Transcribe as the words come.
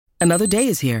Another day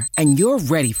is here, and you're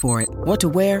ready for it. What to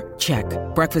wear? Check.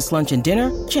 Breakfast, lunch, and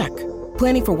dinner? Check.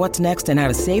 Planning for what's next and how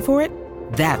to save for it?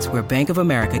 That's where Bank of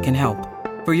America can help.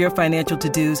 For your financial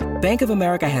to-dos, Bank of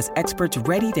America has experts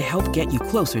ready to help get you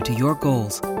closer to your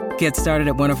goals. Get started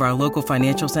at one of our local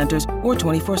financial centers or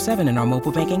 24/7 in our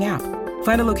mobile banking app.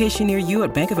 Find a location near you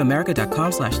at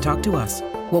bankofamerica.com/talktous.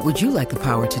 What would you like the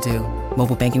power to do?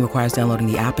 Mobile banking requires downloading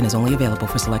the app and is only available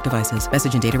for select devices.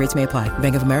 Message and data rates may apply.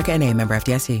 Bank of America N.A., member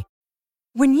FDIC.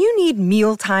 When you need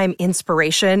mealtime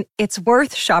inspiration, it's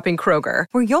worth shopping Kroger,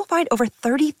 where you'll find over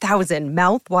 30,000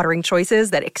 mouth-watering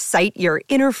choices that excite your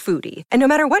inner foodie. And no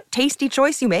matter what tasty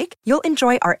choice you make, you'll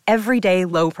enjoy our everyday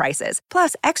low prices,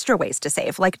 plus extra ways to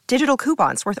save, like digital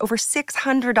coupons worth over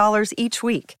 $600 each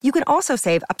week. You can also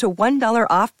save up to $1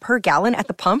 off per gallon at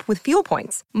the pump with fuel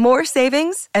points. More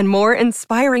savings and more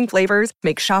inspiring flavors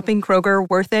make shopping Kroger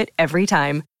worth it every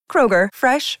time. Kroger,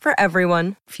 fresh for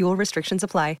everyone. Fuel restrictions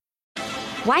apply.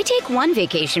 Why take one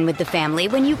vacation with the family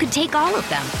when you could take all of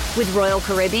them? With Royal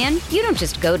Caribbean, you don't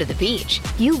just go to the beach.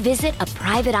 You visit a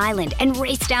private island and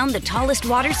race down the tallest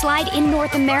water slide in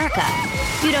North America.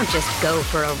 You don't just go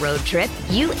for a road trip.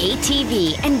 You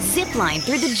ATV and zip line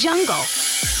through the jungle.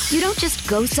 You don't just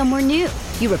go somewhere new.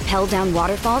 You rappel down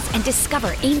waterfalls and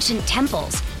discover ancient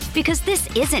temples. Because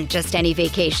this isn't just any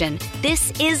vacation.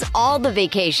 This is all the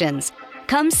vacations.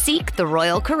 Come seek the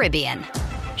Royal Caribbean.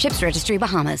 Ships Registry,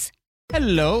 Bahamas.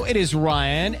 Hello, it is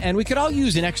Ryan, and we could all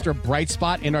use an extra bright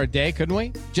spot in our day, couldn't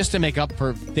we? Just to make up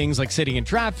for things like sitting in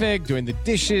traffic, doing the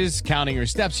dishes, counting your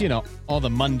steps, you know, all the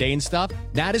mundane stuff.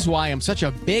 That is why I'm such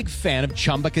a big fan of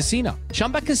Chumba Casino.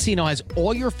 Chumba Casino has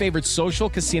all your favorite social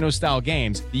casino-style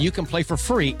games that you can play for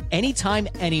free anytime,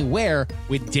 anywhere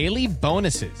with daily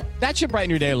bonuses. That should brighten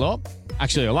your day a little.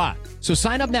 Actually, a lot. So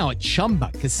sign up now at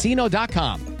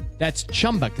ChumbaCasino.com. That's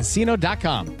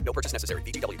ChumbaCasino.com. No purchase necessary.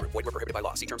 VGW Group. Void where prohibited by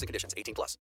law. See terms and conditions.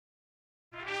 18+.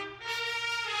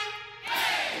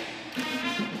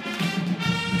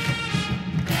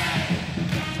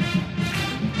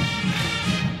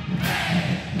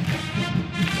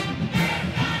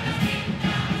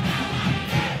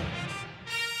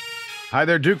 Hi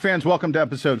there, Duke fans. Welcome to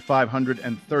episode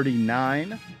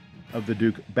 539 of the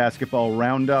Duke Basketball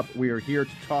Roundup. We are here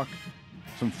to talk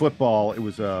some football. It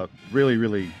was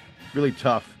really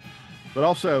tough, but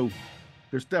also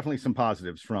there's definitely some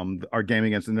positives from our game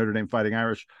against the Notre Dame Fighting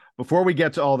Irish. Before we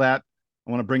get to all that,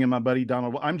 I want to bring in my buddy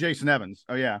Donald. I'm Jason Evans.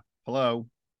 Oh yeah, hello.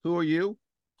 Who are you?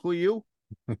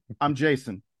 I'm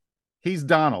Jason. He's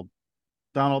Donald.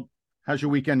 Donald, how's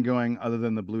your weekend going other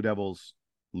than the Blue Devils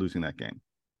losing that game?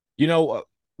 You know,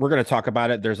 we're going to talk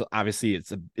about it. There's obviously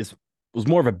it was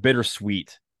more of a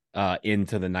bittersweet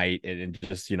into the night, and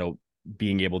just, you know,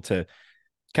 being able to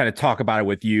kind of talk about it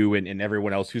with you and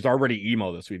everyone else who's already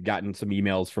emailed us. We've gotten some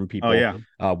emails from people. Oh,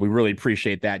 yeah. We really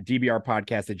appreciate that.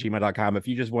 dbrpodcast@gmail.com. If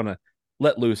you just want to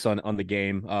let loose on the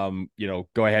game, you know,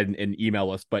 go ahead and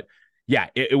email us. But yeah,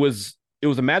 it was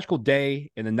a magical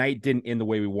day, and the night didn't end the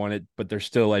way we wanted, but there's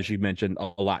still, as you mentioned,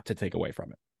 a lot to take away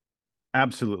from it.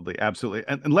 Absolutely.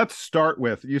 And let's start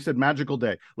with, you said magical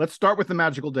day. Let's start with the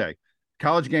magical day.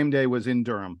 College game day was in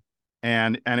Durham,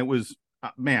 and it was,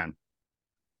 man,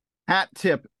 hat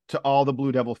tip to all the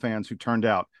Blue Devil fans who turned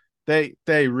out. They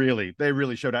really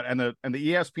showed out, and the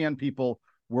ESPN people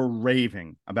were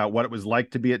raving about what it was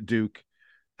like to be at Duke,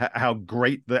 how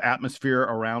great the atmosphere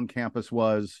around campus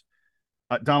was.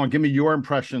 Donald, give me your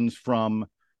impressions from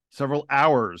several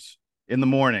hours in the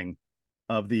morning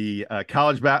of the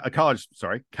college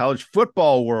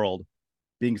football world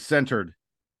being centered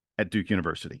at Duke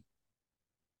University.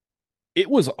 It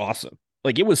was awesome.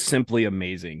 Like, it was simply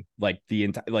amazing. Like, the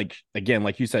entire, like, again,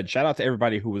 like you said, shout out to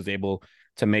everybody who was able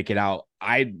to make it out.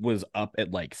 I was up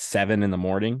at like 7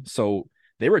 a.m. So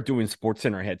they were doing Sports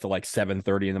Center hit to like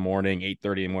 7:30 in the morning,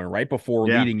 8:30 in the morning, right before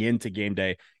leading into game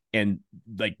day. And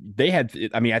like, they had,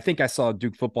 I mean, I think I saw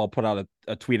Duke football put out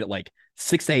a tweet at like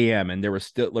 6 a.m. and there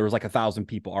was like 1,000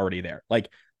 people already there. Like,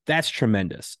 that's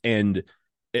tremendous. And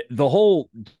the whole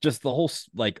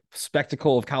like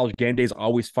spectacle of college game day is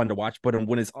always fun to watch, but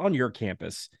when it's on your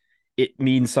campus, it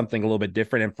means something a little bit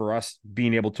different. And for us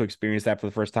being able to experience that for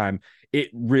the first time, it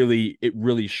really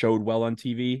showed well on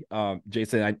TV.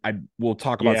 Jason, I will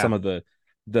talk about some of the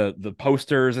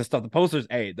posters and stuff.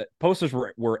 The posters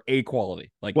were A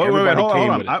quality. Like, everybody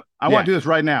came with it. I want to do this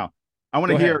right now. I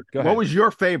want to hear, what was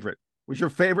your favorite?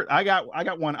 I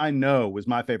got one I know was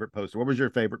my favorite poster. What was your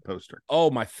favorite poster? Oh,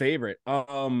 my favorite.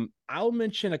 I'll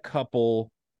mention a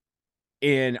couple,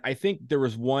 and I think there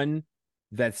was one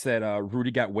that said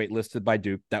Rudy got waitlisted by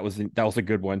Duke. That was a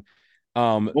good one.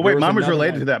 Well, wait, mine was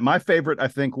related to that. My favorite, I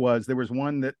think, was there was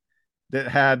one that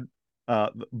had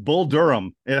Bull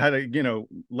Durham. It had a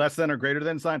less than or greater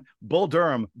than sign. Bull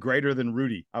Durham greater than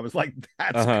Rudy. I was like,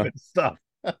 that's good stuff.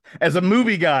 As a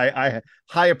movie guy, I had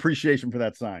high appreciation for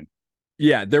that sign.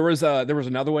 Yeah, there was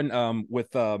another one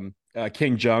with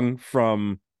King Jung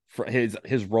from for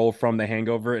his role from The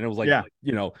Hangover, and it was like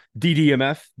Yeah.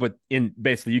 DDMF, but in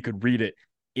basically you could read it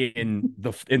in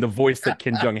the voice that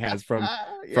Kin Jung has from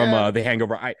Yeah. The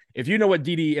Hangover. If you know what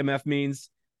DDMF means,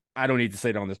 I don't need to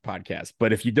say it on this podcast,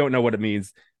 but if you don't know what it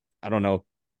means, I don't know.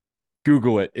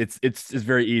 Google it. It's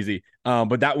very easy.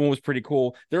 But that one was pretty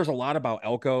cool. There's a lot about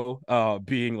Elko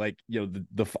being like,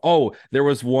 there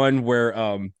was one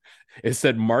where it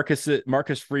said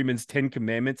Marcus Freeman's 10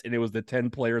 commandments, and it was the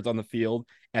 10 players on the field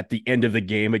at the end of the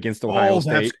game against Ohio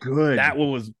State. That's good. That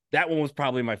one was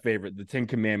probably my favorite, the 10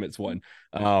 commandments one.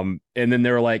 And then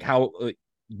they were like how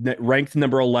ranked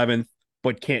number 11th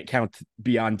but can't count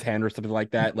beyond 10 or something like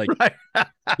that. Like right.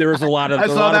 There was a lot of I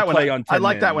saw that one. play on 10. I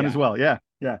like that one as well. Yeah.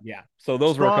 So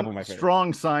those were a couple of my favorites.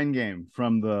 Strong sign game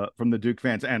from the Duke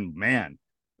fans, and man,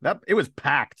 that it was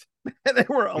packed. There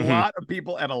were a lot of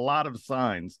people and a lot of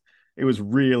signs. It was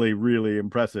really, really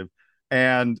impressive,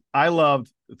 and I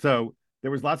loved. So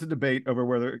there was lots of debate over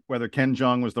whether Ken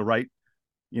Jeong was the right,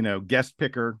 guest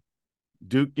picker,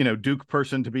 Duke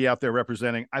person to be out there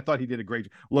representing. I thought he did a great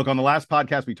look. On the last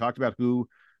podcast, we talked about who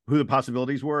the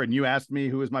possibilities were, and you asked me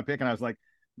who was my pick, and I was like,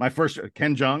 my first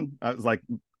Ken Jeong. I was like,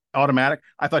 automatic.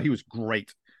 I thought he was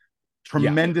great.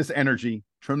 Tremendous energy.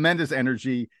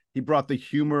 He brought the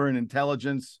humor and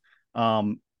intelligence.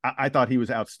 I thought he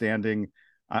was outstanding.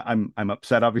 I'm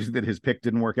upset, obviously, that his pick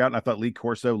didn't work out. And I thought Lee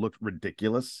Corso looked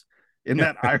ridiculous in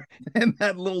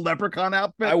that little leprechaun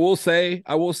outfit. I will say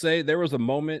there was a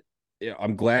moment.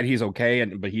 I'm glad he's okay,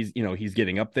 but he's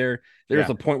getting up there. There's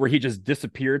a point where he just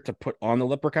disappeared to put on the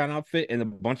leprechaun outfit, and a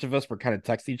bunch of us were kind of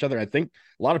texting each other. I think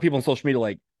a lot of people on social media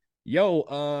like,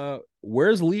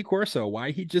 where's Lee Corso?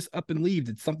 Why he just up and leave?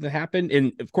 Did something happen?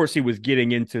 And of course, he was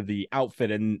getting into the outfit,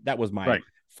 and that was my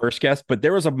first guess. But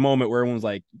there was a moment where everyone was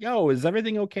like, "Yo, is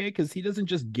everything okay?" Because he doesn't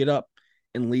just get up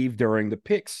and leave during the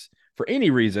picks for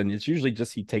any reason. It's usually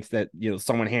just he takes that,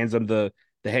 someone hands him the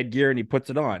headgear and he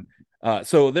puts it on.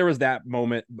 So there was that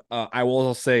moment. I will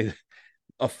also say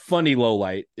a funny low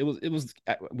light. It was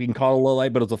we can call it a low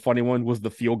light, but it was a funny one. Was the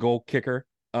field goal kicker?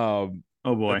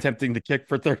 Oh boy. Attempting to kick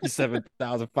for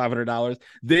 $37,500.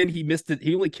 Then he missed it.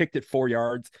 He only kicked it 4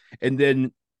 yards. And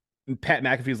then Pat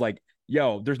McAfee's like,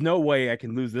 yo, there's no way I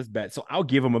can lose this bet. So I'll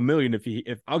give him $1 million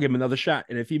if I'll give him another shot.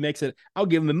 And if he makes it, I'll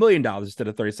give him $1 million instead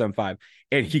of 37.5.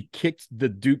 And he kicked the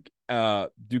Duke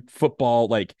football,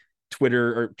 like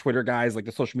Twitter guys, like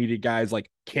the social media guys,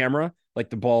 like camera. Like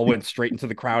the ball went straight into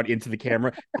the crowd, into the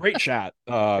camera. Great shot.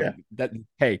 Content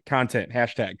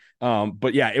hashtag.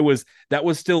 But yeah, that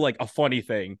was still like a funny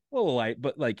thing. A little light,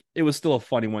 but like it was still a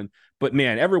funny one. But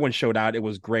man, everyone showed out. It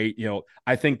was great.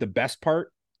 I think the best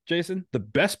part, Jason,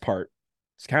 it's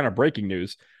kind of breaking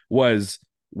news, was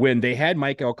when they had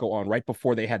Mike Elko on right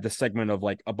before they had the segment of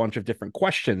like a bunch of different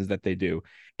questions that they do.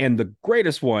 And the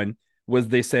greatest one was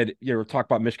they said, talk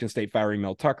about Michigan State firing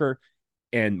Mel Tucker.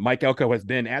 And Mike Elko has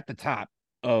been at the top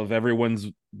of everyone's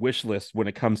wish list when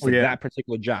it comes to that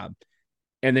particular job.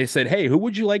 And they said, hey, who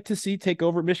would you like to see take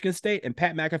over Michigan State? And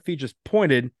Pat McAfee just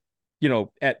pointed,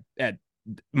 at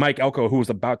Mike Elko, who was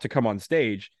about to come on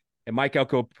stage. And Mike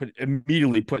Elko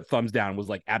immediately put thumbs down, was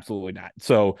like, absolutely not.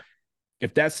 So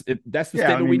if that's the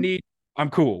statement we need, I'm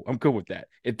cool. I'm cool with that.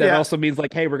 If that also means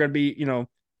like, hey, we're going to be,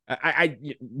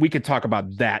 we could talk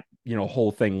about that,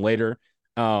 whole thing later.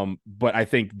 But I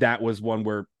think that was one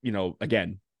where,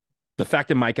 again, the fact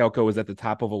that Mike Elko is at the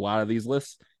top of a lot of these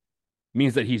lists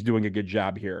means that he's doing a good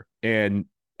job here. And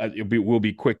we'll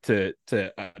be quick to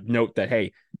note that,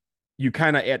 hey, you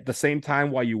kind of at the same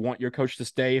time, while you want your coach to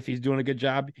stay if he's doing a good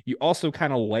job, you also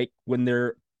kind of like when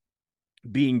they're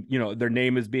being, their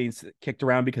name is being kicked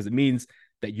around, because it means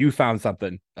that you found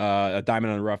something, a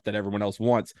diamond in the rough that everyone else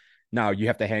wants. Now you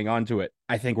have to hang on to it.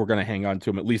 I think we're going to hang on to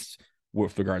him, at least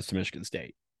with regards to Michigan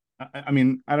State. I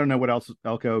mean, I don't know what else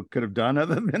Elko could have done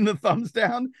other than the thumbs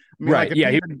down. I mean, right. Like,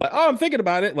 yeah. I'm thinking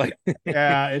about it. Like,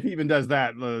 yeah, if he even does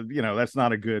that, that's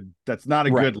not a good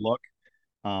look.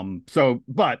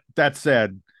 But that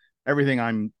said, everything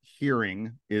I'm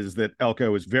hearing is that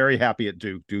Elko is very happy at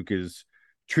Duke. Duke is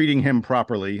treating him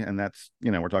properly. And that's,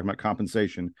 we're talking about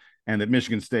compensation, and that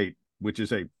Michigan State, which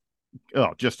is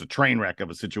just a train wreck of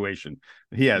a situation,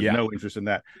 he has no interest in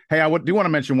that. Hey, I do want to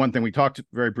mention one thing. We talked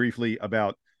very briefly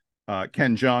about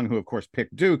Ken Jeong, who of course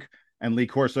picked Duke, and Lee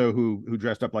Corso, who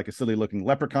dressed up like a silly looking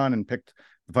leprechaun and picked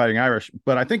the Fighting Irish.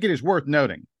 But I think it is worth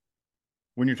noting,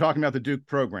 when you're talking about the Duke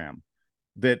program,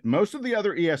 that most of the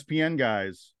other ESPN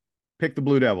guys picked the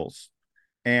Blue Devils.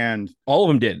 And all of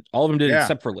them did. All of them did yeah,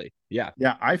 except for Lee. Yeah.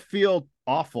 Yeah. I feel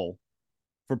awful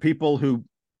for people who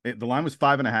the line was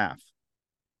 5.5.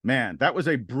 Man, that was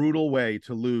a brutal way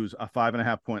to lose a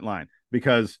 5.5 point line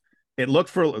because it looked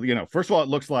first of all, it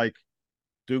looks like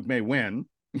Duke may win.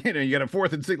 You get a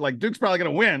 4th and 6, like Duke's probably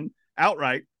going to win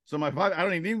outright. So I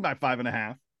don't even need my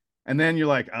 5.5. And then you're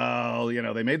like, oh,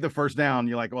 they made the first down.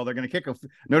 You're like, well, they're going to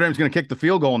Notre Dame's going to kick the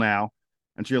field goal now.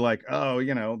 And so you're like, oh,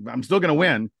 I'm still going to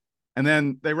win. And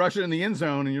then they rush it in the end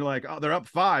zone and you're like, oh, they're up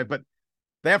 5, but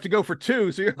they have to go for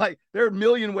 2. So you're like, there are a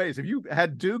million ways. If you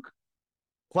had Duke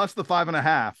plus the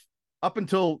 5.5 up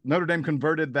until Notre Dame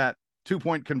converted that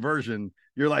 2-point conversion,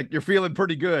 you're feeling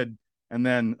pretty good. And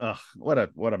then, what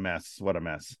a mess. What a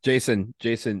mess. Jason,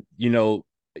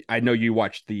 I know you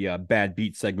watched the Bad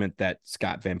Beat segment that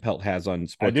Scott Van Pelt has on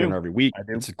SportsCenter every week.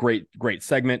 It's a great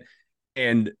segment.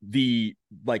 And the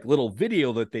little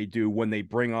video that they do when they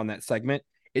bring on that segment,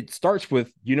 it starts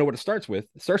with, what it starts with?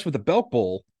 It starts with the Belk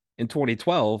Bowl in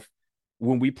 2012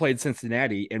 when we played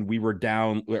Cincinnati and we were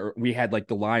down, we had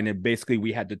the line and basically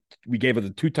we gave it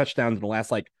the 2 touchdowns in the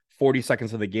last 40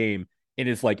 seconds of the game. It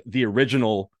is the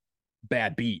original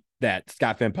Bad Beat that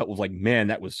Scott Van Pelt was like, man,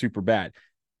 that was super bad.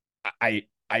 I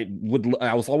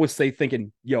was always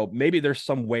thinking, maybe there's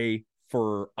some way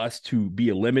for us to be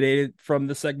eliminated from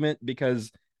the segment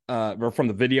because, or from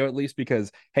the video at least,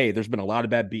 because, hey, there's been a lot of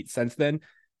bad beats since then.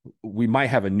 We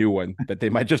might have a new one that they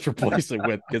might just replace it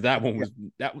with because that one was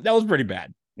that was pretty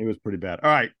bad. It was pretty bad. All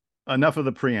right, enough of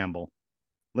the preamble.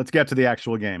 Let's get to the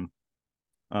actual game.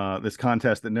 This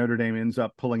contest that Notre Dame ends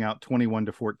up pulling out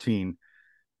 21-14.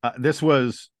 This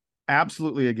was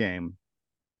absolutely a game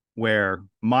where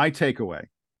my takeaway.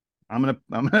 I'm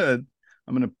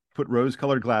gonna put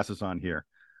rose-colored glasses on here.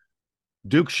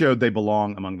 Duke showed they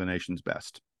belong among the nation's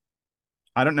best.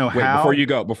 I don't know how.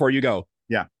 Before you go.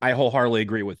 Yeah, I wholeheartedly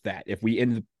agree with that. If we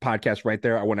end the podcast right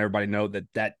there, I want everybody to know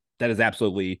that is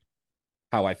absolutely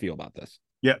how I feel about this.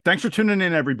 Yeah, thanks for tuning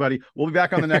in, everybody. We'll be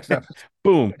back on the next episode.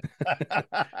 Boom.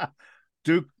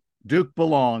 Duke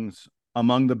belongs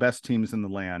among the best teams in the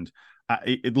land.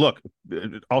 Look,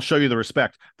 I'll show you the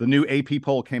respect. The new AP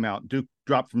poll came out. Duke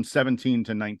dropped from 17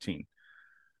 to 19.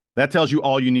 That tells you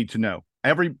all you need to know.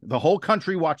 The whole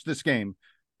country watched this game,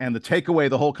 and the takeaway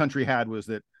the whole country had was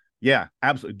that, yeah,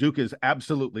 absolutely, Duke is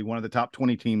absolutely one of the top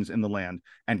 20 teams in the land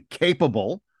and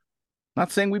capable,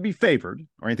 not saying we'd be favored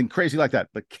or anything crazy like that,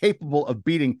 but capable of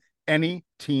beating any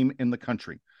team in the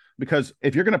country. Because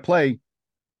if you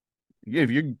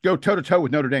go toe-to-toe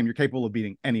with Notre Dame, you're capable of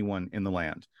beating anyone in the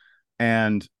land.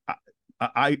 And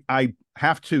I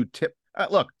have to tip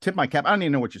my cap. I don't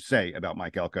even know what you say about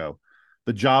Mike Elko,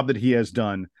 the job that he has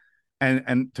done.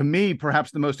 And to me, perhaps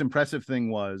the most impressive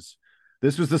thing was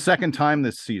this was the second time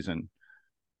this season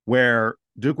where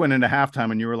Duke went into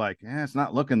halftime and you were like, it's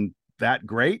not looking that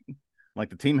great.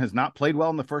 Like the team has not played well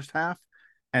in the first half.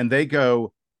 And they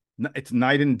go, it's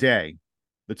night and day,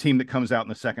 the team that comes out in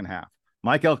the second half.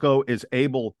 Mike Elko is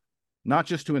able not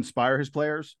just to inspire his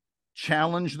players,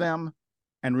 challenge them,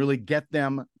 and really get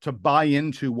them to buy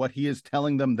into what he is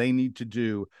telling them they need to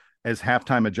do as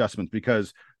halftime adjustments,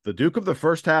 because the Duke of the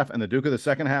first half and the Duke of the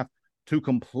second half, 2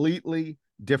 completely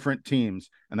different teams.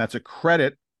 And that's a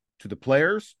credit to the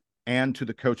players and to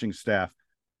the coaching staff.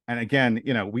 And again,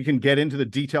 we can get into the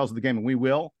details of the game and we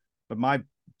will, but my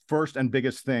first and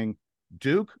biggest thing,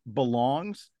 Duke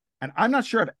belongs. And I'm not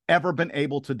sure I've ever been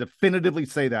able to definitively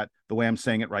say that the way I'm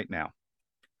saying it right now.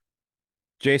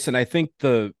 Jason, I think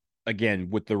again,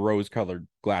 with the rose-colored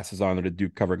glasses on or the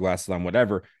Duke covered glasses on,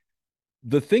 whatever,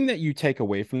 the thing that you take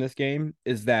away from this game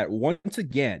is that once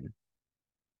again,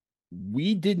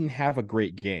 we didn't have a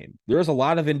great game. There was a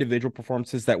lot of individual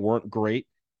performances that weren't great.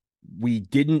 We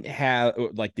didn't have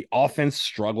the offense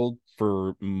struggled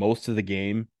for most of the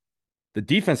game. The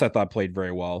defense I thought played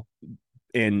very well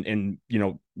and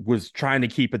was trying to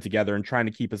keep it together and trying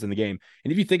to keep us in the game.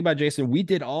 And if you think about Jason, we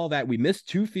did all that. We missed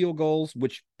 2 field goals,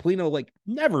 which Polino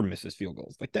never misses field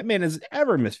goals. That man has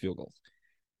ever missed field goals.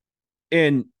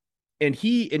 And at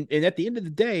the end of the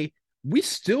day, we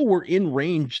still were in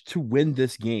range to win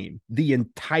this game the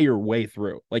entire way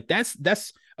through. That's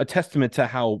a testament to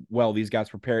how well these guys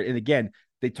prepared. And again,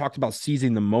 they talked about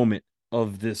seizing the moment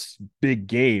of this big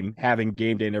game, having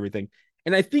game day and everything.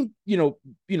 And I think,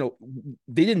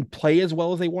 they didn't play as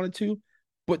well as they wanted to,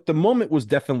 but the moment was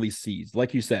definitely seized.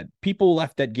 Like you said, people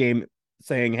left that game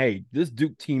saying, hey, this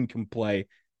Duke team can play.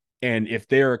 And if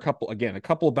they're a couple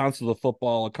of bounces of the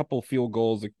football, a couple of field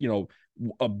goals, a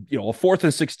 4th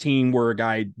and 16 where a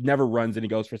guy never runs and he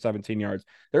goes for 17 yards.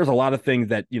 There's a lot of things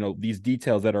that, these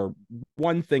details that are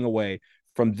one thing away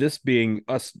from this being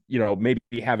us, maybe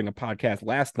having a podcast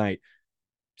last night,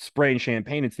 spraying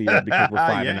champagne into the air because we're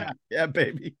 5-0. Yeah,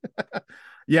 baby.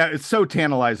 Yeah, it's so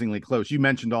tantalizingly close. You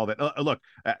mentioned all that. Look,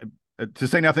 to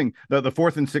say nothing, the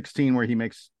 4th and 16 where he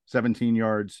makes 17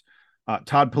 yards.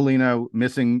 Todd Polino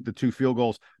missing the 2 field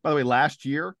goals. By the way, last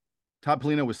year, Todd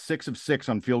Polino was 6 of 6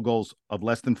 on field goals of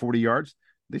less than 40 yards.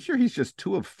 This year, he's just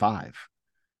 2 of 5.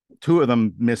 2 of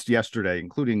them missed yesterday,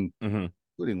 including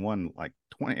one like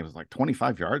 20. It was like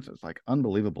 25 yards. It was like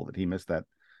unbelievable that he missed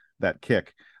that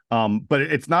kick. But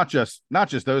it's not just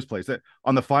those plays.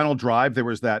 On the final drive, there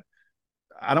was that.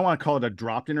 I don't want to call it a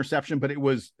dropped interception, but it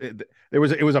was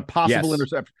a possible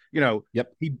interception.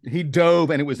 Yep. He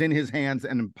dove and it was in his hands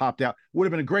and popped out. Would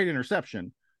have been a great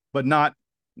interception, but not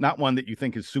one that you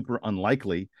think is super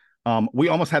unlikely. We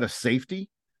almost had a safety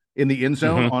in the end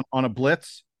zone on a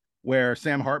blitz where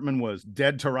Sam Hartman was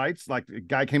dead to rights. Like the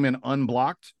guy came in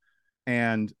unblocked,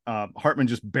 and Hartman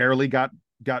just barely got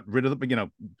rid of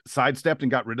the, sidestepped and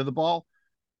got rid of the ball.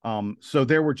 So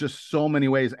there were just so many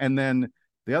ways. And then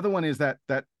the other one is that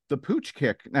the pooch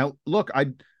kick. Now, look,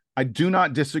 I do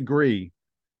not disagree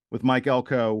with Mike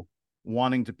Elko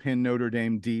wanting to pin Notre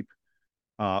Dame deep.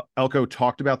 Elko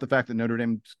talked about the fact that Notre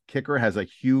Dame's kicker has a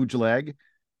huge leg,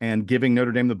 and giving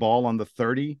Notre Dame the ball on the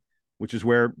 30, which is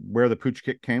where the pooch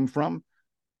kick came from,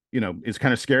 is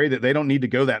kind of scary that they don't need to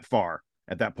go that far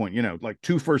at that point. Like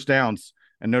 2 first downs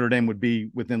and Notre Dame would be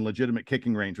within legitimate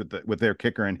kicking range with their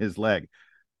kicker and his leg.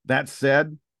 That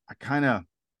said,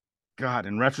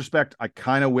 in retrospect, I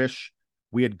kind of wish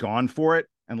we had gone for it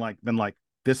and been like,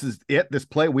 this is it. This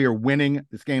play, we are winning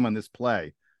this game on this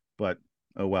play. But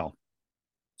oh well.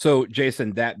 So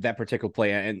Jason, that particular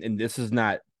play, and this is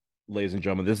not, ladies and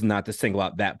gentlemen, this is not to single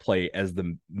out that play as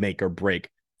the make or break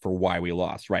for why we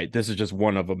lost. Right? This is just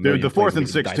one of a million. Dude, the 4th and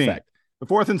 16. The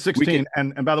 4th and 16.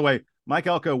 And by the way, Mike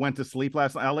Elko went to sleep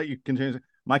last night. I'll let you continue.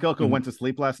 Mike Elko went to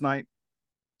sleep last night,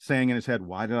 saying in his head,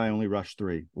 "Why did I only rush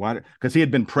 3? Why?" Because he had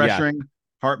been pressuring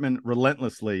Hartman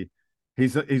relentlessly.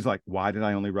 He's like, "Why did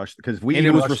I only rush?" Because if we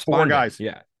even rushed 4 guys,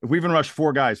 if we even rushed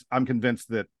 4 guys, I'm convinced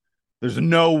that there's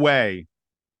no way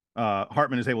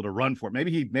Hartman is able to run for it.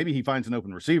 Maybe he finds an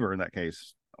open receiver in that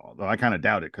case, although I kind of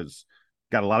doubt it because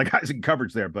got a lot of guys in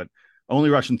coverage there. But only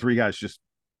rushing 3 guys, just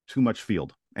too much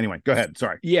field. Anyway, go ahead.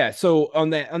 Sorry. Yeah. So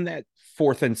on that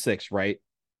 4th and 6, right?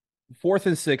 4th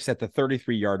and 6 at the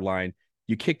 33-yard line.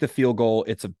 You kick the field goal.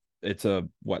 It's a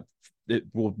what? It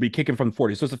will be kicking from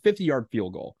 40. So it's a 50-yard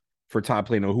field goal for Todd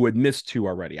Polino, who had missed 2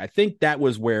 already. I think that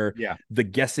was where the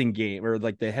guessing game or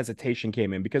like the hesitation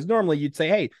came in, because normally you'd say,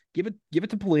 hey, give it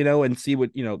to Polino and see what,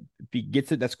 if he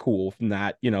gets it, that's cool. If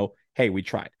not, hey, we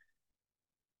tried.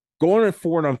 Going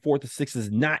for it on 4th and 6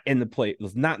 is not in the play.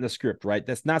 It's not in the script, right?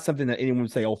 That's not something that anyone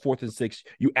would say, 4th and 6,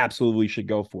 you absolutely should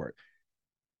go for it.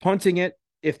 Punting it,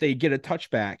 if they get a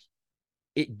touchback,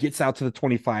 it gets out to the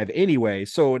 25 anyway.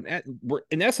 So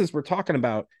in essence, we're talking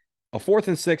about a 4th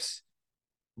and 6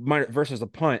 versus a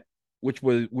punt, which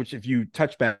if you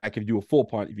touch back, if you do a full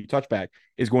punt, if you touch back,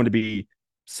 is going to be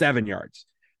 7 yards.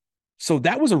 So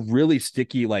that was a really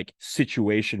sticky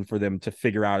situation for them to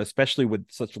figure out, especially with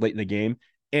such late in the game.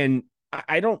 And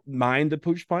I don't mind the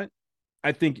pooch punt.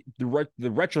 I think the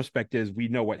retrospect is we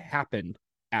know what happened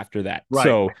after that. Right.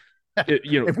 So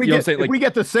if we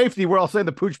get the safety, we're all saying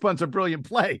the pooch punt's a brilliant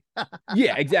play.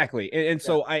 Yeah, exactly. And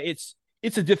so it's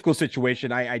a difficult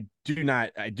situation. I do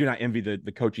not envy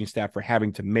the coaching staff for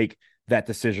having to make that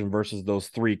decision versus those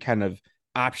 3 kind of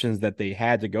options that they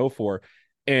had to go for.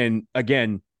 And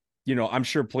again, I'm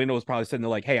sure Polino was probably sitting there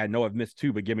like, hey, I know I've missed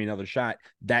 2, but give me another shot.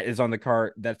 That is on the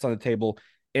card. That's on the table.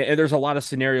 And there's a lot of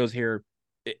scenarios here.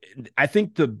 I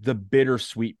think the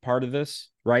bittersweet part of this,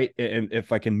 right? And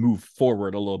if I can move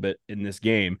forward a little bit in this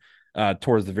game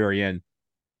towards the very end,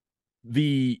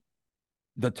 the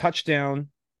touchdown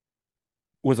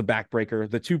was a backbreaker.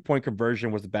 The 2-point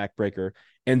conversion was a backbreaker.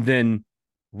 And then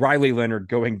Riley Leonard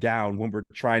going down when we're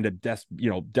trying to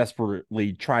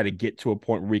desperately try to get to a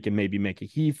point where we can maybe make a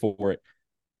heave for it,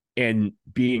 and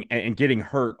getting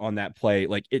hurt on that play.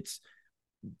 Like, it's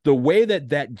the way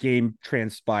that game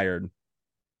transpired.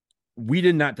 We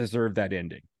did not deserve that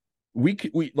ending.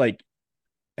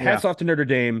 Hats off to Notre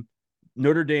Dame.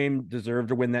 Notre Dame deserved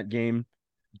to win that game.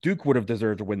 Duke would have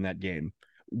deserved to win that game.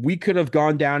 We could have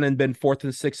gone down and been 4th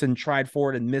and 6 and tried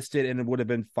for it and missed it, and it would have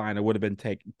been fine. I would have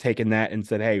been taken that and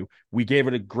said, hey, we gave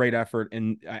it a great effort.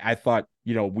 And I thought,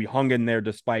 we hung in there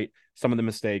despite some of the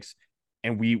mistakes,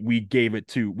 and we gave it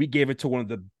to one of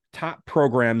the top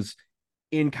programs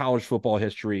in college football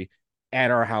history at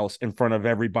our house in front of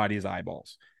everybody's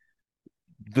eyeballs.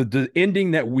 The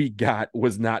ending that we got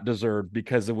was not deserved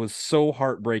because it was so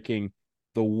heartbreaking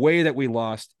the way that we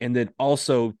lost, and then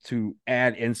also to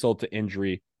add insult to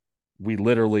injury, we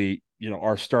literally,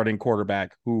 our starting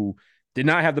quarterback who did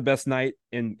not have the best night,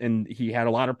 and he had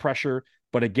a lot of pressure.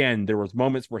 But again, there was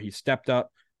moments where he stepped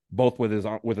up, both with his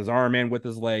arm and with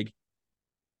his leg.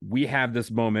 We have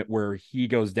this moment where he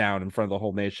goes down in front of the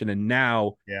whole nation, and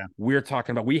now we're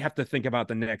talking about we have to think about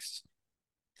the next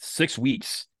 6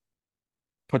 weeks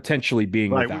potentially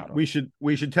being right. without him.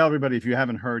 We should tell everybody, if you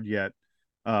haven't heard yet,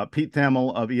 Pete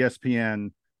Thamel of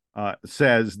ESPN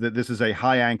says that this is a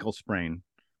high ankle sprain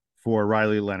for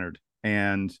Riley Leonard,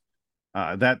 and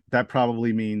that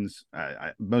probably means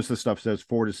most of the stuff says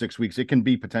 4 to 6 weeks. It can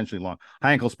be potentially long.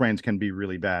 High ankle sprains can be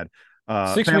really bad.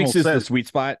 6 weeks is the sweet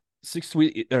spot. 6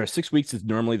 weeks is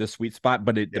normally the sweet spot,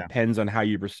 but it depends on how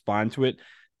you respond to it.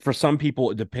 For some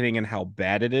people, depending on how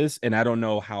bad it is, and I don't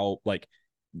know how, like,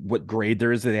 what grade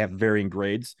there is, they have varying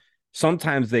grades.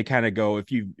 Sometimes they kind of go,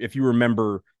 if you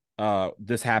remember,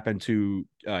 this happened to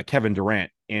Kevin Durant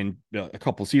and a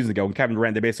couple seasons ago. And Kevin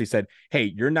Durant, they basically said,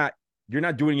 hey, you're not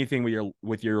doing anything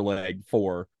with your leg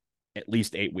for at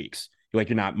least 8 weeks. You're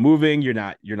not moving, you're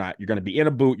going to be in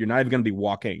a boot, you're not even going to be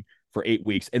walking for 8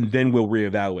 weeks, and then we'll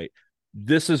reevaluate.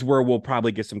 This is where we'll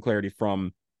probably get some clarity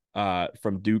from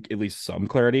Duke, at least some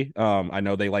clarity. I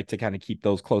know they like to kind of keep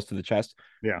those close to the chest.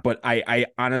 Yeah. But I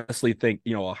honestly think,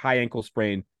 a high ankle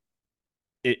sprain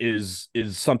is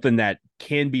something that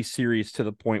can be serious to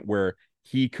the point where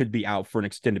he could be out for an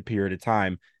extended period of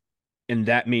time. And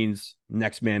that means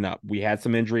next man up. We had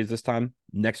some injuries this time.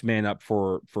 Next man up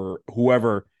for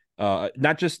whoever,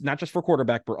 not just for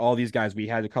quarterback, but all these guys. We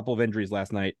had a couple of injuries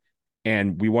last night,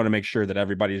 and we want to make sure that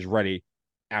everybody is ready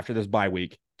after this bye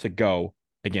week to go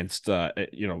against, for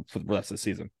the rest of the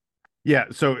season. Yeah.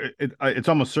 So it's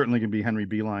almost certainly going to be Henry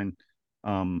Beeline,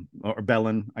 or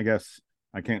Bellin, I guess.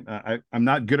 I can't, I'm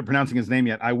not good at pronouncing his name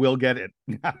yet. I will get it.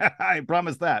 I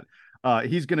promise that.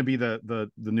 He's going to be the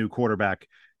new quarterback.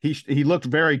 He looked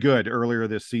very good earlier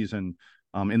this season,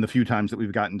 in the few times that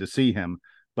we've gotten to see him,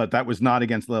 but that was not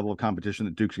against the level of competition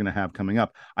that Duke's going to have coming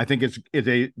up. I think it's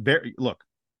a very,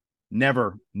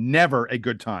 never a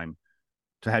good time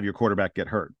to have your quarterback get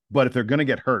hurt. But if they're going to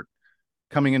get hurt,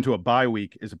 coming into a bye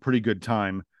week is a pretty good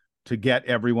time to get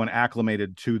everyone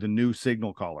acclimated to the new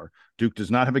signal caller. Duke does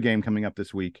not have a game coming up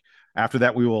this week. After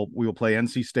that, we will play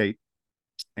NC State.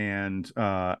 And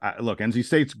NC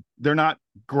State's, they're not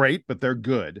great, but they're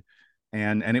good.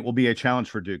 And it will be a challenge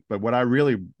for Duke. But what I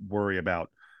really worry about,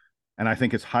 and I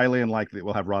think it's highly unlikely that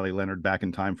we'll have Riley Leonard back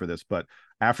in time for this, but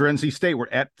after NC State, we're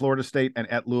at Florida State and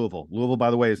at Louisville. Louisville,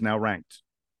 by the way, is now ranked.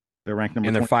 They're ranked number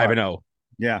 25. And they're 5-0.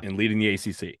 Yeah. And leading the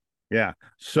ACC. Yeah.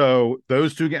 So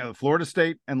those two games, Florida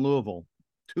State and Louisville,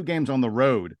 2 games on the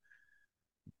road,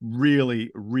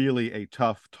 really, really a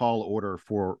tough, tall order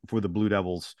for the Blue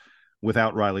Devils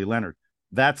without Riley Leonard.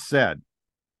 That said,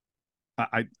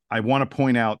 I want to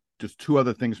point out just 2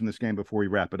 other things from this game before we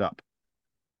wrap it up.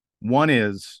 One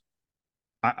is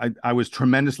I was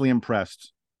tremendously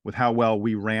impressed with how well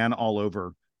we ran all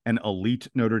over an elite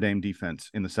Notre Dame defense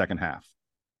in the second half.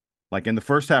 Like, in the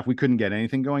first half, we couldn't get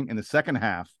anything going. In the second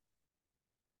half,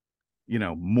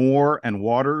 Moore and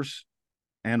Waters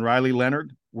and Riley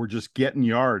Leonard were just getting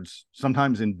yards,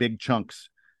 sometimes in big chunks.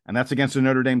 And that's against a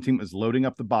Notre Dame team that was loading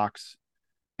up the box.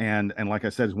 And like I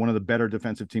said, is one of the better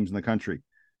defensive teams in the country.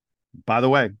 By the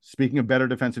way, speaking of better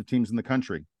defensive teams in the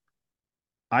country,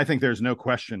 I think there's no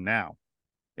question now,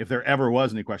 if there ever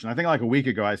was any question. I think like a week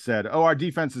ago I said, our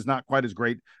defense is not quite as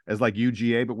great as like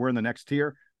UGA, but we're in the next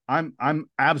tier. I'm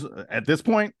absolutely, at this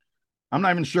point, I'm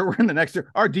not even sure we're in the next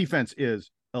tier. Our defense is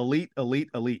elite.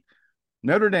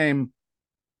 Notre Dame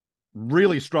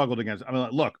really struggled against. I mean,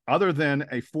 look, other than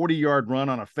a 40-yard run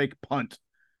on a fake punt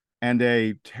and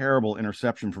a terrible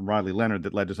interception from Riley Leonard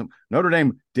that led to some, Notre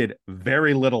Dame did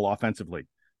very little offensively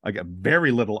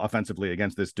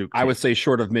against this Duke team. I would say,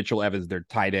 short of Mitchell Evans, their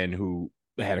tight end, who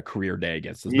had a career day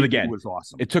against us. But again, it was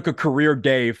awesome. It took a career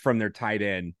day from their tight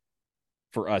end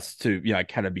for us to,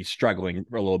 kind of be struggling a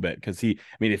little bit, because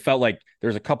it felt like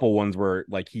there's a couple ones where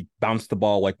like he bounced the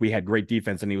ball, like we had great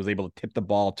defense and he was able to tip the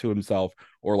ball to himself,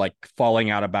 or like falling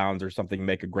out of bounds or something,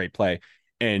 make a great play.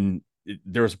 And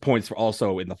there's points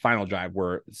also in the final drive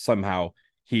where somehow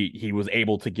he was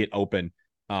able to get open.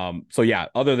 So yeah,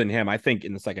 other than him, I think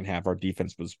in the second half our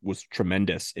defense was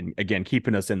tremendous, and again,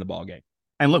 keeping us in the ball game.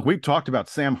 And look, we've talked about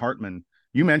Sam Hartman.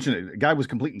 You mentioned it. The guy was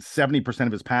completing 70%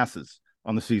 of his passes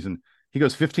on the season. He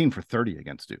goes 15 for 30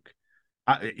 against Duke.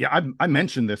 I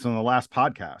mentioned this on the last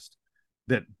podcast,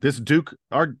 that this Duke,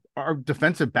 our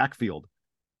defensive backfield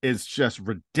is just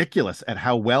ridiculous at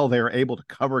how well they're able to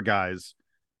cover guys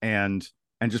and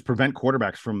just prevent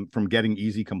quarterbacks from getting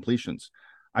easy completions.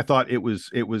 I thought it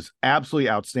was absolutely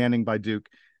outstanding by Duke.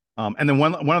 And then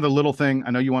one other little thing,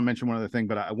 I know you want to mention one other thing,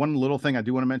 but one little thing I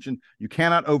do want to mention, you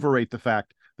cannot overrate the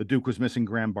fact that Duke was missing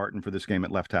Graham Barton for this game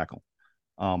at left tackle.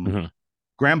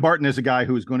 Graham Barton is a guy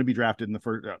who is going to be drafted in the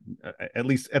first, at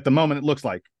least at the moment, it looks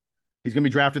like he's going to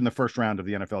be drafted in the first round of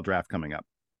the NFL draft coming up.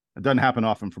 It doesn't happen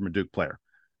often from a Duke player.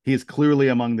 He is clearly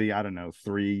among the,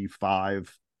 3,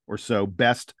 5 or so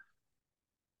best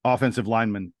offensive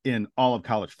linemen in all of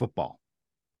college football.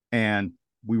 And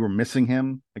we were missing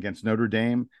him against Notre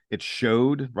Dame. It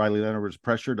showed. Riley Leonard was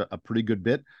pressured a pretty good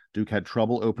bit. Duke had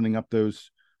trouble opening up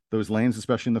those lanes,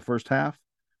 especially in the first half.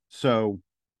 So,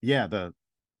 yeah, the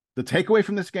takeaway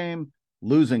from this game,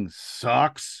 losing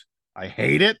sucks. I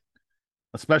hate it,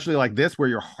 especially like this where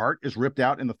your heart is ripped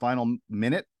out in the final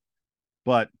minute.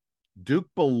 But Duke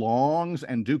belongs,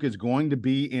 and Duke is going to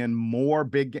be in more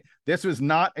big games. This is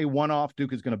not a one-off.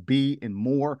 Duke is going to be in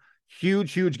more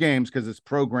huge games because this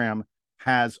program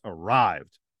has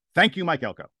arrived. Thank you, Mike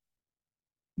Elko.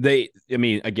 They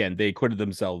acquitted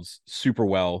themselves super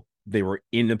well. They were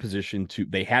in a position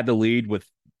they had the lead with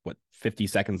 50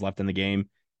 seconds left in the game.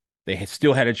 They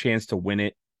still had a chance to win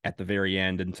it at the very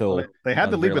end until they had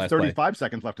the lead with 35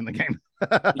 seconds left in the game.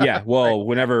 Yeah. Well,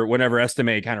 whenever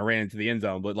Estime kind of ran into the end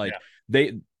zone, but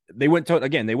they went toe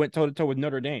to toe with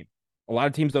Notre Dame. A lot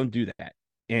of teams don't do that.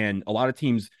 And a lot of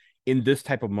teams in this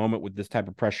type of moment with this type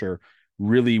of pressure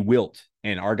really wilt,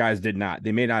 and our guys did not.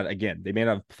 They may not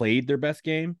have played their best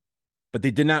game, but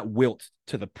they did not wilt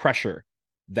to the pressure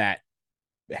that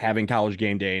having College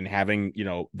Game Day and having,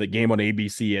 the game on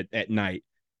ABC at night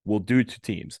will do to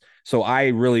teams. So I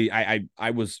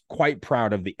was quite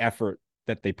proud of the effort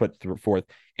that they put forth,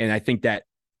 and I think that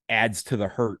adds to the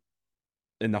hurt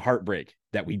and the heartbreak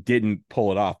that we didn't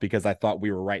pull it off, because I thought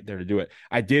we were right there to do it.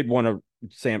 I did want to,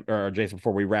 Sam or Jason,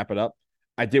 before we wrap it up,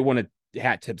 I did want to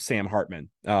hat tip Sam Hartman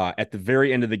at the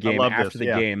very end of the game. After the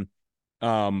game,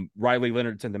 Riley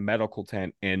Leonard's in the medical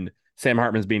tent, and Sam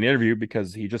Hartman's being interviewed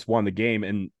because he just won the game,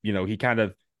 and he kind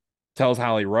of tells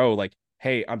Holly Rowe, like,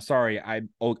 "Hey, I'm sorry,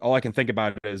 all I can think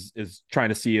about is trying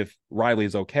to see if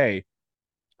Riley's okay.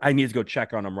 I need to go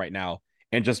check on him right now."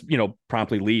 And just,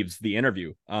 promptly leaves the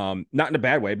interview. Not in a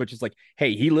bad way, but just like,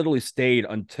 hey, he literally stayed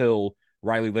until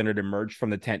Riley Leonard emerged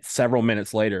from the tent several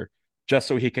minutes later, just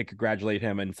so he could congratulate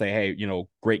him and say, hey,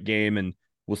 great game, and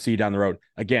we'll see you down the road.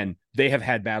 Again, they have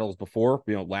had battles before.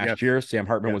 Last year, Sam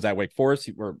Hartman was at Wake Forest.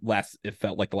 It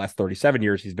felt like the last 37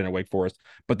 years he's been at Wake Forest.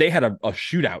 But they had a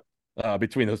shootout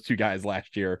between those two guys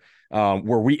last year,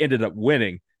 where we ended up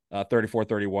winning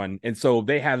 34-31. And so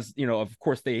they have, of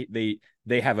course, they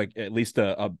have at least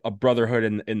a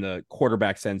brotherhood in the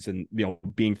quarterback sense, and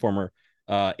being former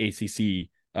ACC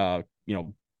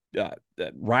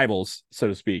rivals, so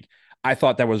to speak. I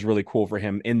thought that was really cool for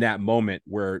him in that moment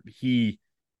where he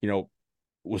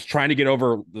was trying to get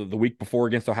over the week before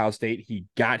against Ohio State. He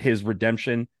got his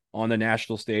redemption on the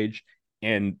national stage,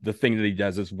 and the thing that he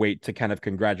does is wait to kind of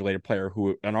congratulate a player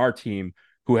who on our team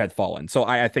who had fallen. So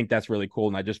I think that's really cool,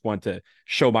 and I just want to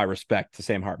show my respect to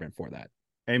Sam Hartman for that.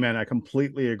 Amen. I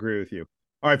completely agree with you.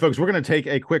 All right, folks, we're going to take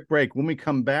a quick break. When we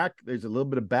come back, there's a little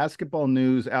bit of basketball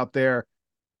news out there.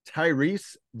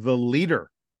 Tyrese, the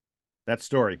leader. That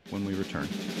story when we return.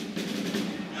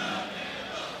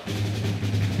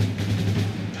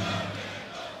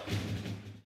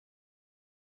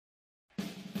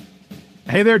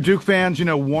 Hey there, Duke fans.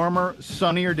 Warmer,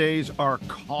 sunnier days are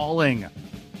calling.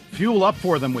 Fuel up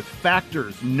for them with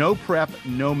Factor's no prep,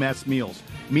 no mess meals.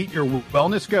 Meet your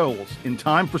wellness goals in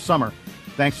time for summer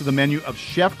thanks to the menu of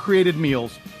chef-created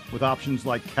meals with options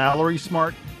like Calorie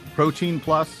Smart, Protein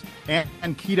Plus, and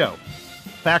Keto.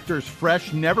 Factor's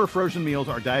fresh, never frozen meals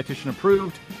are dietitian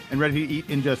approved and ready to eat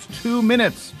in just 2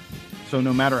 minutes. So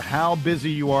no matter how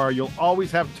busy you are, you'll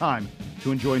always have time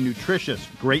to enjoy nutritious,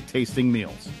 great tasting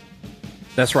meals.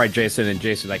 That's right, Jason. And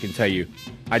Jason, I can tell you,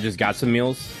 I just got some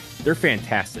meals. They're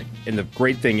fantastic. And the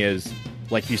great thing is,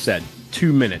 like you said,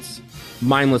 2 minutes.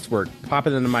 Mindless work. Pop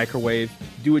it in the microwave,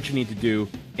 do what you need to do,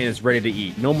 and it's ready to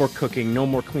eat. No more cooking, no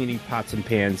more cleaning pots and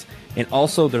pans. And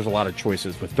also, there's a lot of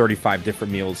choices with 35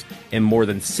 different meals and more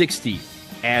than 60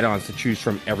 add-ons to choose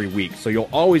from every week. So you'll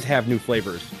always have new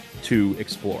flavors to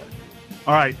explore.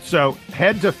 All right, so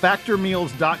head to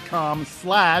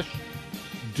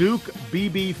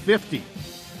factormeals.com/DukeBB50.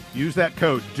 Use that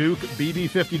code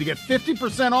DukeBB50 to get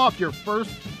 50% off your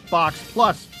first box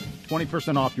plus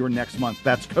 20% off your next month.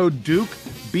 That's code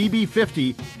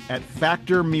DukeBB50 at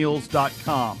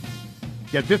factormeals.com.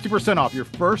 Get 50% off your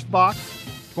first box,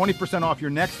 20% off your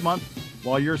next month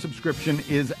while your subscription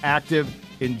is active.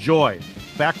 Enjoy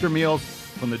Factor Meals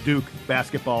from the Duke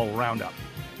Basketball Roundup.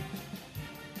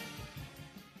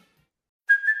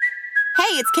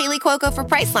 Kaylee Cuoco for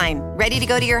Priceline. Ready to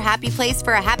go to your happy place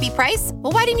for a happy price?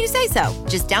 Well, why didn't you say so?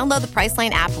 Just download the Priceline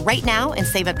app right now and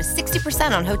save up to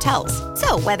 60% on hotels.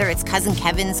 So whether it's Cousin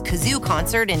Kevin's Kazoo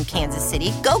Concert in Kansas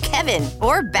City, go Kevin,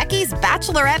 or Becky's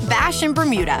Bachelorette Bash in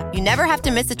Bermuda, you never have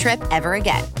to miss a trip ever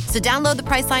again. So download the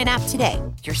Priceline app today.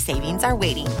 Your savings are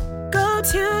waiting. Go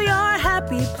to your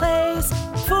happy place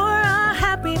for a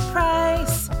happy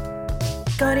price.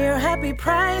 Go to your happy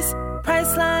price,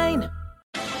 Priceline.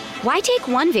 Why take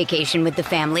one vacation with the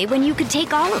family when you could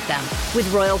take all of them?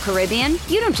 With Royal Caribbean,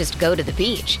 you don't just go to the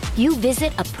beach. You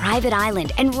visit a private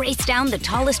island and race down the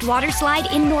tallest water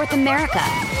slide in North America.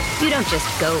 You don't just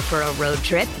go for a road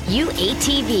trip. You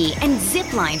ATV and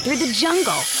zip line through the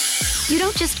jungle. You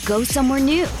don't just go somewhere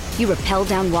new. You rappel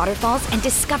down waterfalls and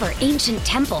discover ancient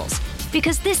temples.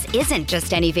 Because this isn't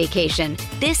just any vacation.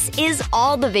 This is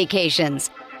all the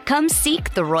vacations. Come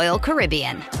seek the Royal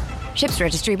Caribbean. Ships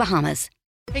Registry, Bahamas.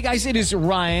 Hey guys, it is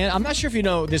Ryan. I'm not sure if you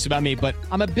know this about me, but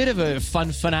I'm a bit of a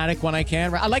fun fanatic when I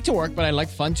can. I like to work, but I like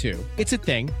fun too. It's a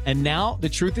thing. And now the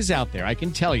truth is out there. I can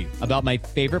tell you about my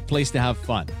favorite place to have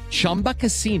fun. Chumba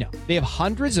Casino. They have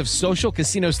hundreds of social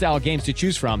casino style games to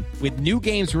choose from with new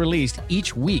games released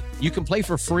each week. You can play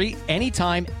for free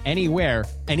anytime, anywhere.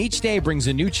 And each day brings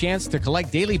a new chance to collect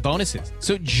daily bonuses.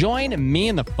 So join me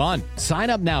in the fun. Sign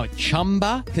up now at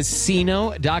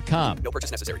ChumbaCasino.com. No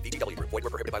purchase necessary. VGW Group. Void where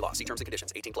prohibited by law. See terms and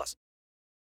conditions. 18 plus.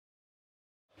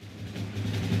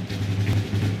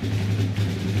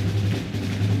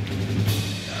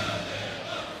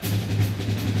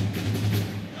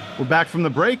 We're back from the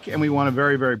break, and we want to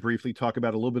very, very briefly talk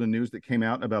about a little bit of news that came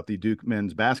out about the Duke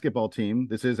men's basketball team.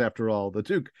 This is, after all, the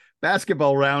Duke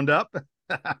basketball roundup.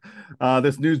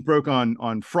 This news broke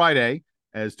on Friday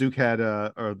as Duke had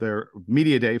their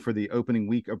media day for the opening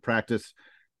week of practice,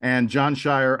 and Jon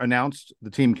Scheyer announced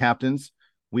the team captains.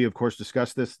 We, of course,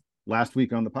 discussed this last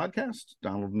week on the podcast.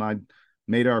 Donald and I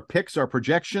made our picks, our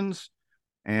projections,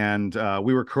 and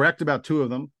we were correct about two of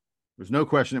them. There was no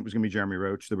question it was going to be Jeremy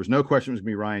Roach. There was no question it was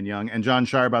going to be Ryan Young. And Jon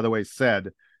Scheyer, by the way,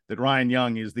 said that Ryan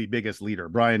Young is the biggest leader.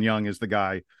 Ryan Young is the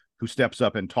guy who steps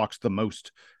up and talks the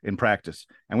most in practice.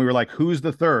 And we were like, who's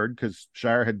the third? Because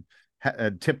Scheyer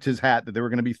had tipped his hat that there were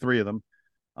going to be three of them.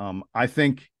 I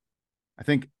think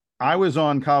I was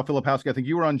on Kyle Filipowski. I think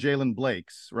you were on Jalen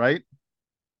Blake's, right?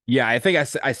 Yeah, I think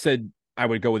I said I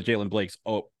would go with Jalen Blake's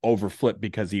over Flip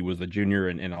because he was the junior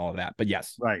and all of that. But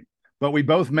yes. Right. But we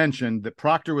both mentioned that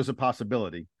Proctor was a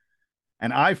possibility.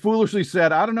 And I foolishly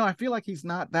said, I don't know, I feel like he's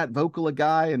not that vocal a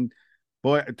guy. And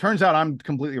boy, it turns out I'm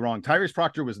completely wrong. Tyrese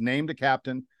Proctor was named a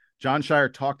captain. Jon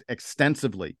Scheyer talked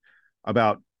extensively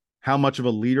about how much of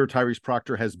a leader Tyrese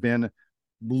Proctor has been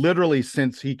literally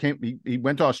since he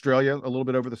went to Australia a little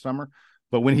bit over the summer.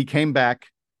 But when he came back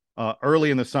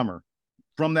early in the summer,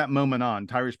 from that moment on,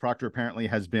 Tyrese Proctor apparently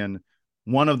has been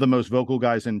one of the most vocal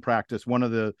guys in practice, one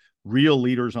of the real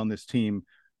leaders on this team.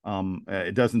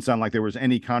 It doesn't sound like there was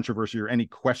any controversy or any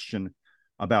question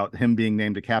about him being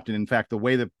named a captain. In fact, the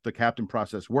way that the captain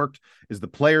process worked is the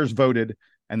players voted,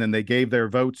 and then they gave their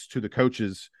votes to the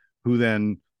coaches, who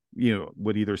then,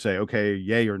 would either say, okay,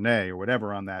 yay or nay or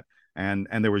whatever on that. And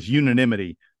there was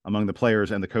unanimity among the players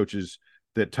and the coaches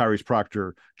that Tyrese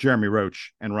Proctor, Jeremy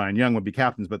Roach, and Ryan Young would be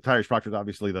captains. But Tyrese Proctor is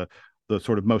obviously the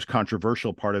sort of most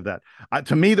controversial part of that.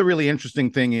 To me, the really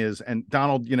interesting thing is, and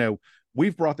Donald,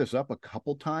 we've brought this up a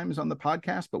couple times on the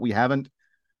podcast, but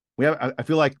I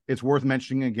feel like it's worth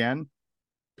mentioning again.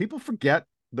 People forget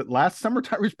that last summer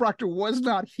Tyrese Proctor was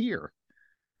not here.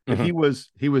 Mm-hmm.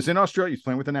 He was in Australia. He's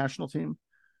playing with the national team,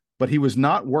 but he was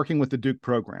not working with the Duke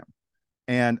program.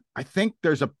 And I think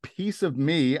there's a piece of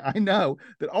me, I know,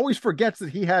 that always forgets that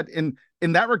he had, in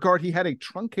that regard, he had a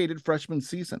truncated freshman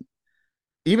season.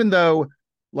 Even though,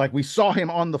 like, we saw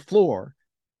him on the floor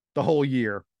the whole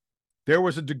year, there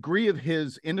was a degree of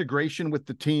his integration with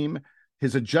the team,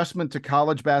 his adjustment to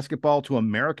college basketball, to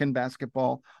American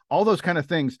basketball, all those kind of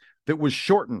things that was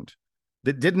shortened,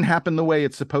 that didn't happen the way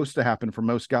it's supposed to happen for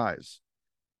most guys.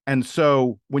 And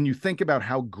so when you think about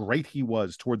how great he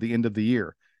was toward the end of the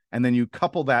year, and then you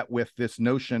couple that with this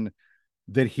notion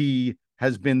that he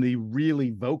has been the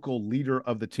really vocal leader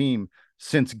of the team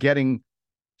since the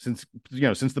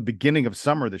beginning of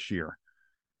summer this year,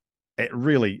 it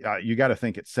really, you got to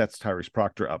think it sets Tyrese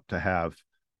Proctor up to have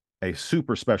a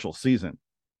super special season.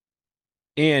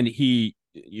 And he,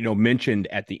 mentioned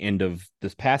at the end of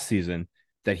this past season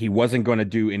that he wasn't going to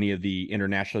do any of the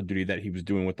international duty that he was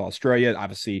doing with Australia.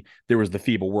 Obviously, there was the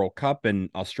FIBA World Cup, and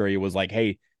Australia was like,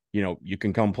 hey, you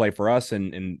can come play for us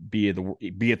and be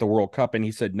at the World Cup. And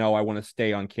he said, no, I want to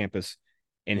stay on campus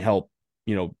and help,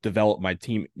 develop my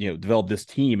team, develop this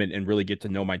team and really get to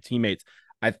know my teammates.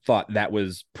 I thought that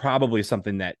was probably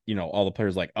something that, all the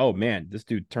players like, oh man, this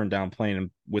dude turned down playing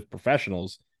with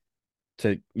professionals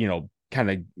to, kind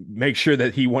of make sure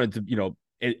that he wanted to,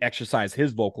 exercise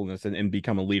his vocalness and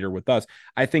become a leader with us.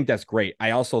 I think that's great.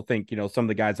 I also think, some of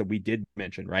the guys that we did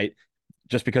mention, right?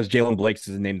 Just because Jalen Blakes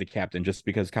is named the captain, just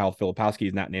because Kyle Filipowski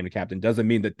is not named the captain, doesn't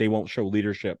mean that they won't show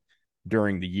leadership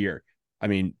during the year. I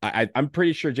mean, I'm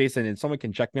pretty sure, Jason, and someone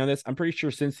can check me on this. I'm pretty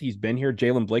sure since he's been here,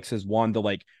 Jalen Blakes has won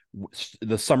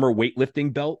the summer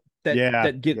weightlifting belt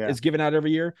is given out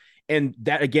every year, and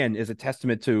that again is a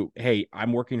testament to, hey,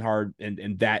 I'm working hard,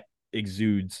 and that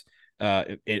exudes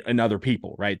in other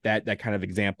people, right? That kind of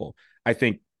example. I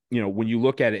think when you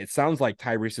look at it, it sounds like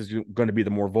Tyrese is going to be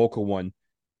the more vocal one.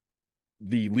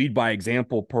 The lead by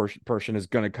example person is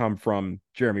going to come from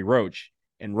Jeremy Roach.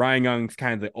 And Ryan Young's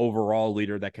kind of the overall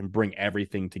leader that can bring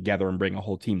everything together and bring a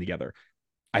whole team together.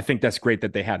 I think that's great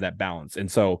that they have that balance.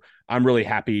 And so I'm really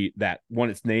happy that when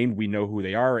it's named, we know who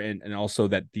they are. And also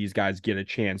that these guys get a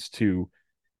chance to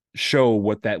show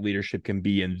what that leadership can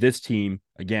be. And this team,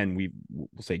 again,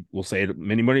 we'll say it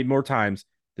many, many more times.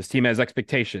 This team has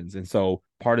expectations. And so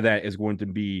part of that is going to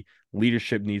be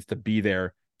leadership needs to be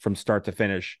there from start to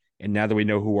finish. And now that we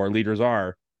know who our leaders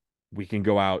are, we can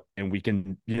go out and we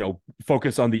can,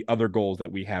 focus on the other goals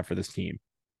that we have for this team.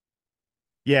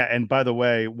 Yeah. And by the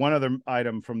way, one other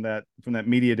item from that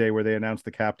media day where they announced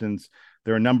the captains,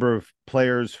 there are a number of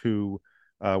players who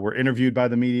were interviewed by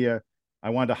the media. I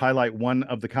wanted to highlight one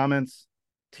of the comments.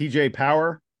 TJ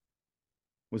Power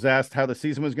was asked how the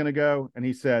season was going to go. And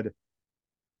he said,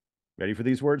 ready for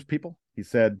these words, people? He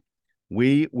said,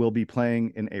 "We will be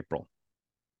playing in April."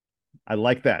 I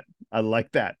like that. I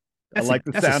like that. That's I like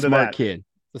the sound of that. Smart kid.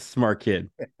 A smart kid.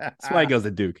 That's why he goes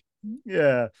to Duke.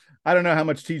 Yeah. I don't know how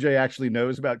much TJ actually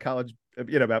knows about college,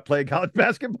 about playing college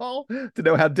basketball to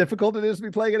know how difficult it is to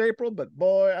be playing in April. But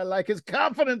boy, I like his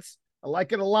confidence. I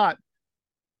like it a lot.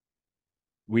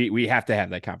 We have to have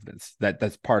that confidence.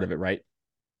 That's part of it, right?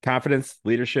 Confidence,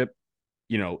 leadership,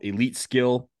 elite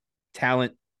skill,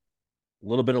 talent, a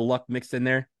little bit of luck mixed in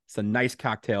there. It's a nice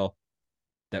cocktail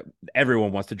that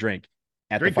everyone wants to drink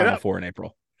at the Final Four in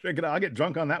April. Drink it. I'll get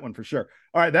drunk on that one for sure.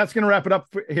 All right, that's going to wrap it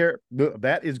up here.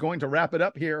 That is going to wrap it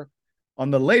up here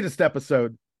on the latest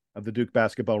episode of the Duke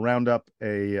Basketball Roundup.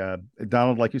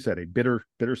 Donald, like you said, a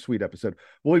bittersweet episode.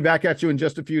 We'll be back at you in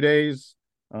just a few days.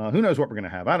 Who knows what we're going to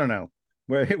have? I don't know.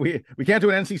 We can't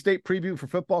do an NC State preview for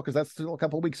football because that's still a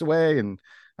couple of weeks away, and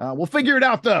we'll figure it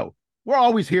out though. We're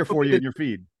always here for you in your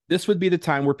feed. This would be the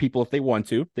time where people, if they want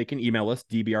to, they can email us,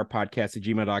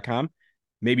 dbrpodcast@gmail.com.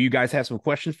 Maybe you guys have some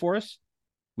questions for us.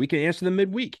 We can answer them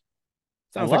midweek.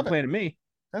 Sounds like a plan to me.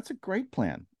 That's a great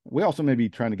plan. We also may be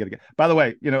trying to get a guest. By the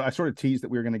way, I sort of teased that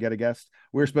we were going to get a guest.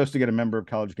 We were supposed to get a member of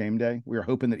College Game Day. We were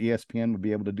hoping that ESPN would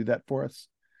be able to do that for us.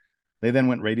 They then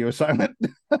went radio silent.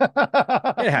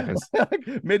 It happens.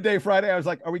 Like midday Friday, I was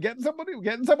like, "Are we getting somebody? We're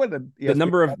getting someone." The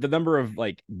number of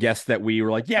like guests that we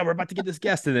were like, "Yeah, we're about to get this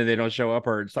guest," and then they don't show up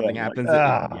or something happens.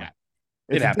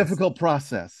 It's a difficult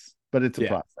process, but it's a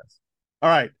process. All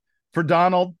right, for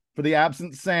Donald. For the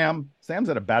absent Sam, Sam's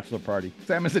at a bachelor party.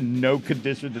 Sam is in no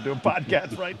condition to do a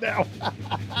podcast right now.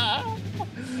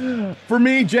 For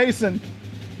me, Jason,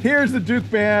 here's the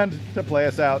Duke Band to play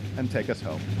us out and take us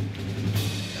home.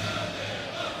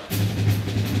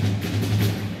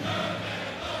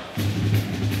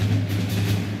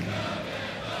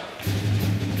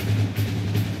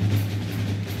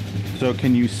 So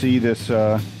can you see this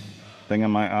thing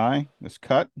on my eye, this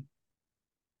cut?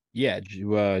 Yeah,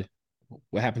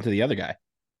 what happened to the other guy?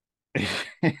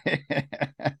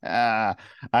 I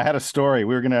had a story.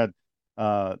 We were gonna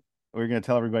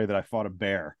tell everybody that I fought a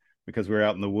bear because we were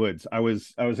out in the woods. I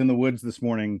was in the woods this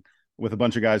morning with a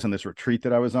bunch of guys on this retreat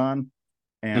that I was on,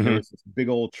 and there was this big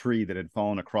old tree that had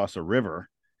fallen across a river,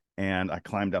 and I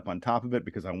climbed up on top of it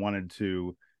because I wanted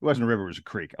to. It wasn't a river; it was a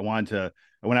creek. I went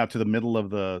out to the middle of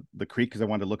the creek because I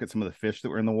wanted to look at some of the fish that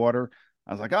were in the water.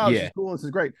 I was like, "Oh, this is cool. This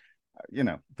is great."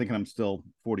 Thinking I'm still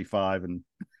 45 and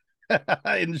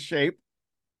in shape.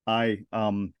 I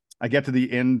get to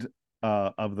the end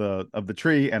of the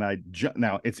tree, and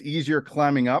now it's easier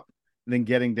climbing up than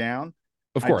getting down.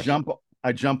 Of course.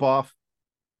 I jump off,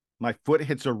 my foot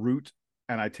hits a root,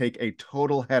 and I take a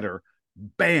total header,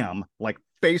 bam, like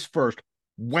face first,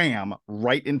 wham,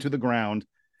 right into the ground.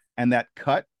 And that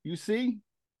cut you see,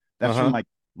 that's from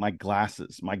my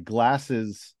glasses. My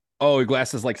glasses. Oh, your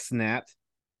glasses like snapped.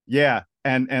 Yeah,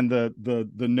 and the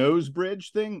nose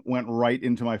bridge thing went right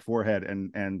into my forehead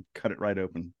and cut it right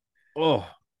open. Oh,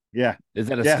 yeah. Is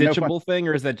that a stitchable thing,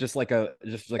 or is that just like a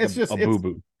boo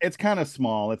boo? It's kind of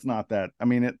small. It's not that. I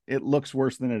mean, it looks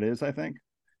worse than it is, I think.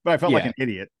 but I felt like Yeah. an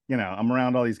idiot. I'm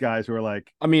around all these guys who are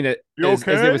like, I mean, "You as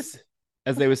okay?"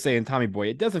 as they was saying, Tommy Boy,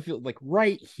 it doesn't feel like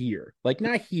right here, like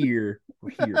not here or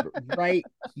here, but right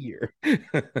here.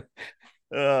 But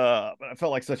I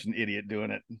felt like such an idiot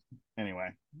doing it. Anyway,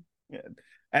 yeah.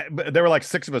 But there were like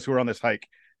 6 of us who were on this hike,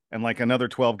 and like another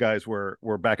 12 guys were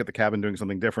back at the cabin doing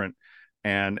something different,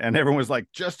 and everyone was like,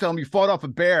 "Just tell them you fought off a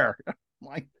bear." I'm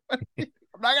like, I'm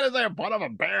not gonna say I fought off a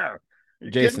bear. Are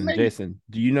you kidding me? Jason,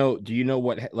 do you know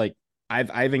what, like,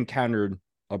 I've encountered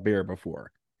a bear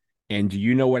before, and do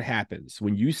you know what happens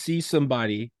when you see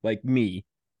somebody like me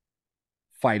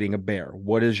fighting a bear?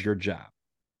 What is your job?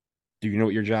 Do you know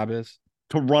what your job is?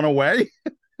 To run away?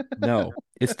 No,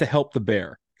 it's to help the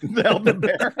bear. To help the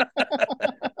bear?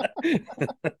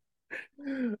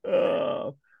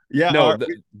 Yeah. No,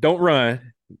 don't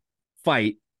run,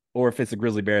 fight, or if it's a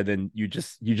grizzly bear, then you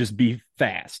just be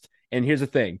fast. And here's the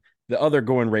thing: the other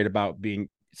going rate about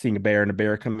seeing a bear and a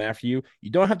bear come after you, you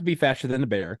don't have to be faster than the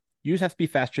bear. You just have to be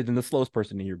faster than the slowest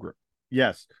person in your group.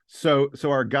 Yes. So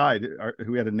our guide,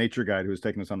 who had a nature guide who was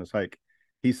taking us on this hike,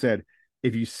 he said,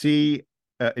 if you see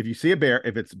a bear,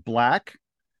 if it's black,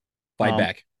 Fight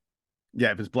back.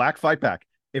 Yeah, if it's black, fight back.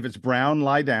 If it's brown,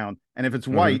 lie down. And if it's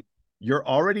white, you're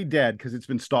already dead because it's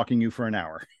been stalking you for an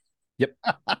hour. Yep.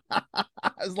 I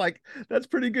was like, that's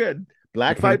pretty good.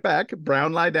 Black, fight back.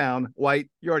 Brown, lie down. White,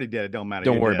 you're already dead. It don't matter.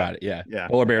 Don't You're worry dead. about it. Yeah. Yeah.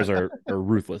 Polar bears are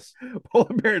ruthless.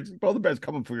 Polar bears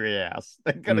coming for your ass.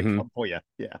 They're gonna come for you.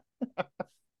 Yeah.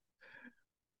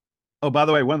 Oh, by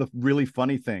the way, one of the really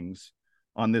funny things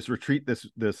on this retreat this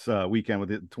weekend with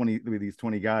these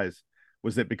 20 guys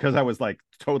was that because I was like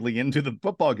totally into the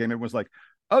football game, it was like,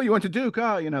 "Oh, you went to Duke?"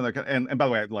 Like, and by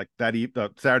the way, like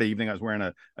the Saturday evening, I was wearing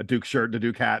a Duke shirt, the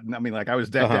Duke hat, and I mean, like, I was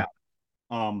decked out.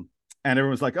 And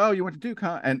everyone was like, "Oh, you went to Duke,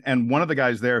 huh?" And one of the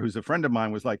guys there, who's a friend of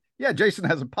mine, was like, "Yeah, Jason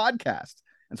has a podcast."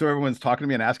 And so everyone's talking to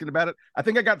me and asking about it. I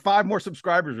think I got 5 more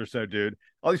subscribers or so, dude.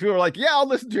 All these people are like, "Yeah, I'll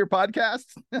listen to your podcast."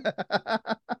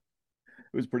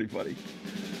 It was pretty funny.